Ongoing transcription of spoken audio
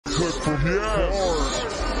uppercut from hard.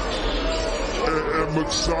 And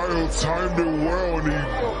Magsayo timed it well, and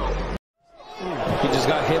he just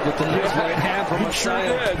got hit with the next right hand from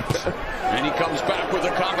Magsayo. Sure and he comes back with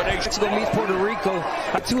a combination. So meets Puerto Rico.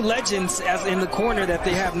 Two legends as in the corner that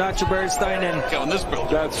they have, Nacho Beristain and on this build.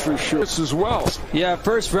 That's for sure. This as well. Yeah,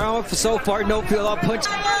 first round so far, no feel-out punch.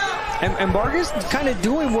 And Vargas kind of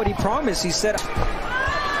doing what he promised. He said,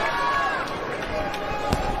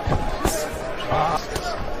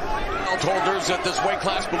 holders at this weight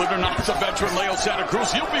class, believe it or not, the veteran Leo Santa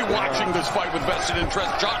Cruz. You'll be watching this fight with vested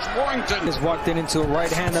interest. Josh Warrington just walked into a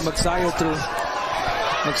right hand that Magsayo threw.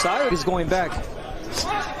 Magsayo is going back.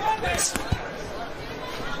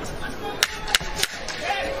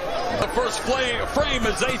 The first frame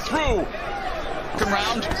as they threw.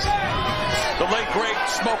 Round. The late great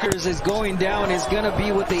Smokers is going down, is going to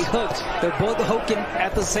be with a hook. They're both hooking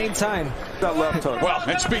at the same time. That left hook. Well,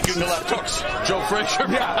 and speaking of left hooks, Joe Frazier.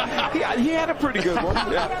 Yeah, he had a pretty good one.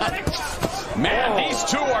 Yeah. Man, these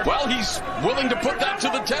two are, well, he's willing to put that to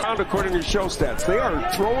the test. According to show stats, they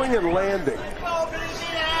are throwing and landing.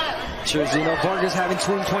 Sure, you know, Vargas having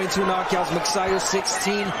 22 knockouts, Magsayo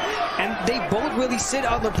 16, and they both really sit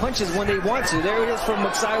on their punches when they want to. There it is from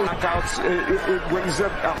Magsayo. Knockouts, when he's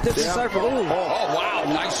up. Oh, wow,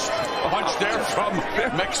 nice punch there from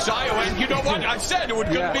Magsayo. And you know what? I said it would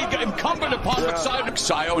be incumbent upon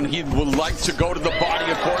Magsayo, and he would like to go to the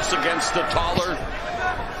body, of course, against the taller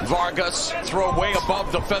Vargas. Throw way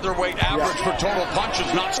above the featherweight average for total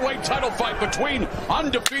punches. Not weight title fight between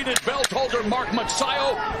undefeated belt holder Mark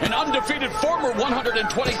Magsayo and undefeated former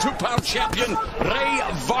 122-pound champion Rey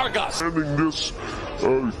Vargas. Ending this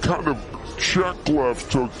kind of check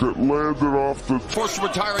left hook that landed off the... Forced to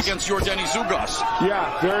retire against Yordeni Zugas.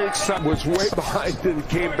 Yeah, very excited. Was way behind and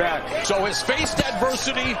came back. So has faced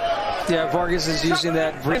adversity. Yeah, Vargas is using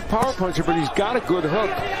that power puncher, but he's got a good hook.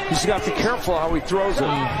 He's got to be careful how he throws it.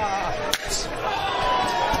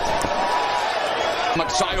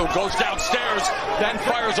 Magsayo goes downstairs, then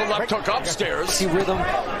fires a left hook upstairs. See rhythm.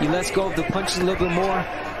 He lets go of the punches a little bit more.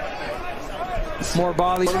 More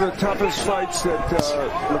volley. One of the toughest fights that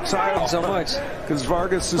Magsayo so much, because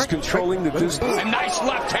Vargas is controlling the distance. A nice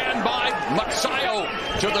left hand by Magsayo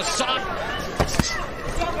to the side.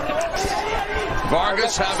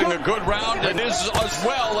 Vargas having a good round, and is as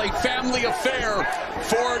well a family affair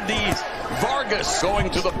for the Vargas going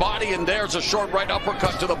to the body, and there's a short right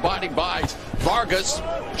uppercut to the body by Vargas,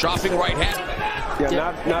 chopping right hand.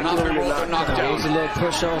 Yeah, not really knocked down. He's a little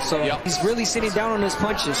push also. Yep. He's really sitting down on his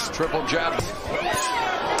punches. Triple jab.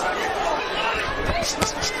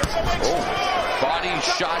 Body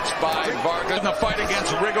shots by Vargas in the fight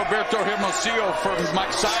against Rigoberto Hermosillo for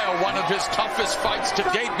Magsayo, one of his toughest fights to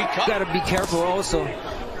date. Because got to be careful also.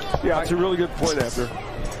 Yeah, it's a really good point after.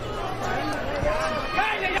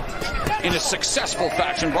 In a successful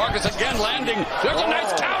fashion, Vargas again landing. There's a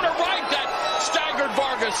nice counter right that staggered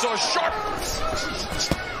Vargas. So sharp.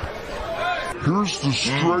 Here's the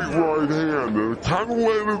straight right hand, and it kind of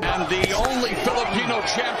landed. And the only Filipino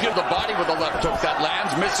champion, the body with the left hook that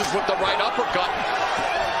lands, misses with the right uppercut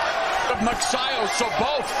of Magsayo. So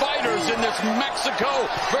both fighters in this Mexico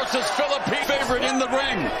versus Philippine favorite in the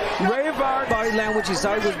ring. Rey Vargas body language, his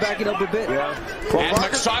side was backing up a bit. Yeah. Well, and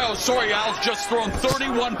Magsayo, Al's just thrown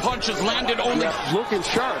 31 punches, landed only. Looking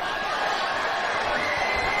sharp.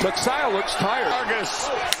 Magsayo looks tired. Vargas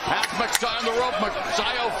has Magsayo on the rope.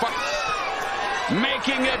 Magsayo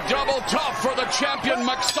making it double tough for the champion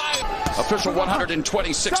Magsayo. Official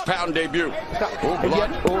 126-pound debut. Oh,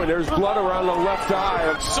 blood. And there's blood around the left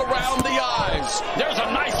eye. Surround the eyes. There's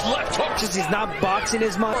a nice left hook. Just he's not boxing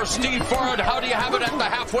his mind. Steve Farad, how do you have it at the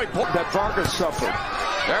halfway point? That Vargas suffered.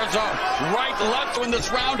 There's a right left in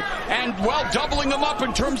this round, and well, doubling them up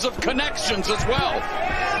in terms of connections as well.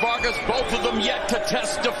 Vargas, both of them yet to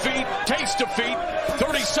taste defeat.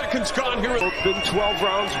 30 seconds gone here. Been 12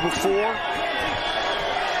 rounds before.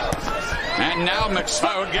 And now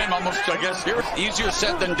Magsayo again, almost, I guess, here. Easier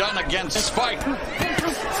said than done against this fight.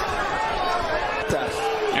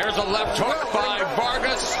 Here's a left hook by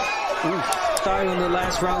Vargas. Style in the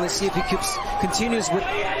last round. Let's see if he continues with...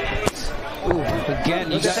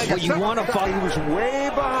 again, you got what you want to follow. He was way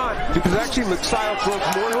behind. Because actually Magsayo throws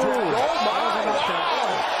more.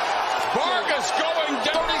 Vargas going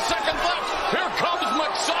down. 30 seconds left. Here comes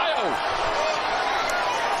Magsayo.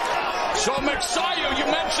 So Magsayo, you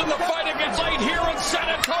mentioned the fight against late here in San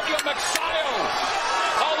Antonio. Magsayo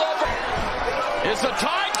all over. Is the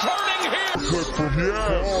tide turning here? Cut from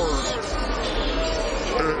hard.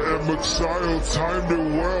 And Magsayo timed it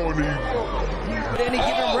well, and he... Any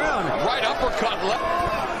given round. Right uppercut left.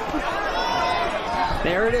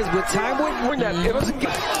 There it is, but time wouldn't win that. It was a and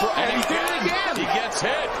he did it again. He gets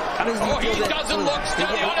hit. Oh, he doesn't look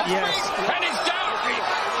steady on his feet, and he's down.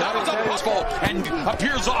 That was a puzzle and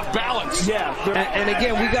appears off balance. Yeah, and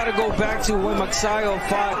again, we got to go back to when Magsayo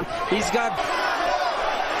fought. He's got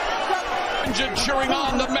cheering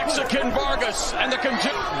on the Mexican Vargas and the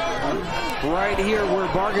right here where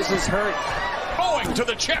Vargas is hurt. Going to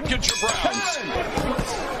the championship rounds.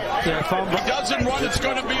 Yeah, if he doesn't run, it's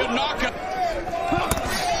going to be a knockout.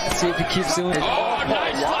 Let's see if he keeps doing it. Oh,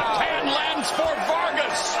 nice left hand lands for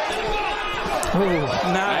Vargas. Ooh,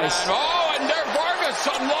 nice. And there Vargas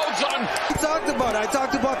unloads on. I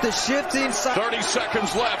talked about the shifting side. 30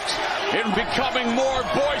 seconds left in becoming more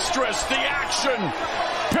boisterous. The action.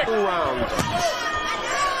 Pick round.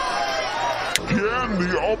 Again,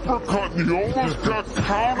 the uppercut, and he almost got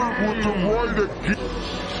countered with the right again.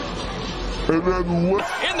 And then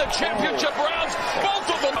in the championship rounds, both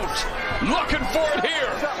of them out. Looking for it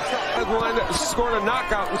here. One scored a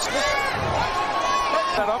knockout.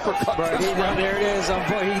 That uppercut. Right, there it is.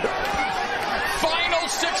 Final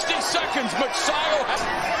 60 seconds. Magsayo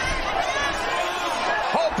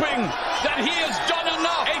hoping that he has done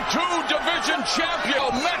enough. A two-division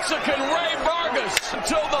champion, Mexican Rey Vargas,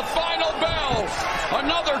 until the final bell.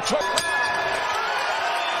 Another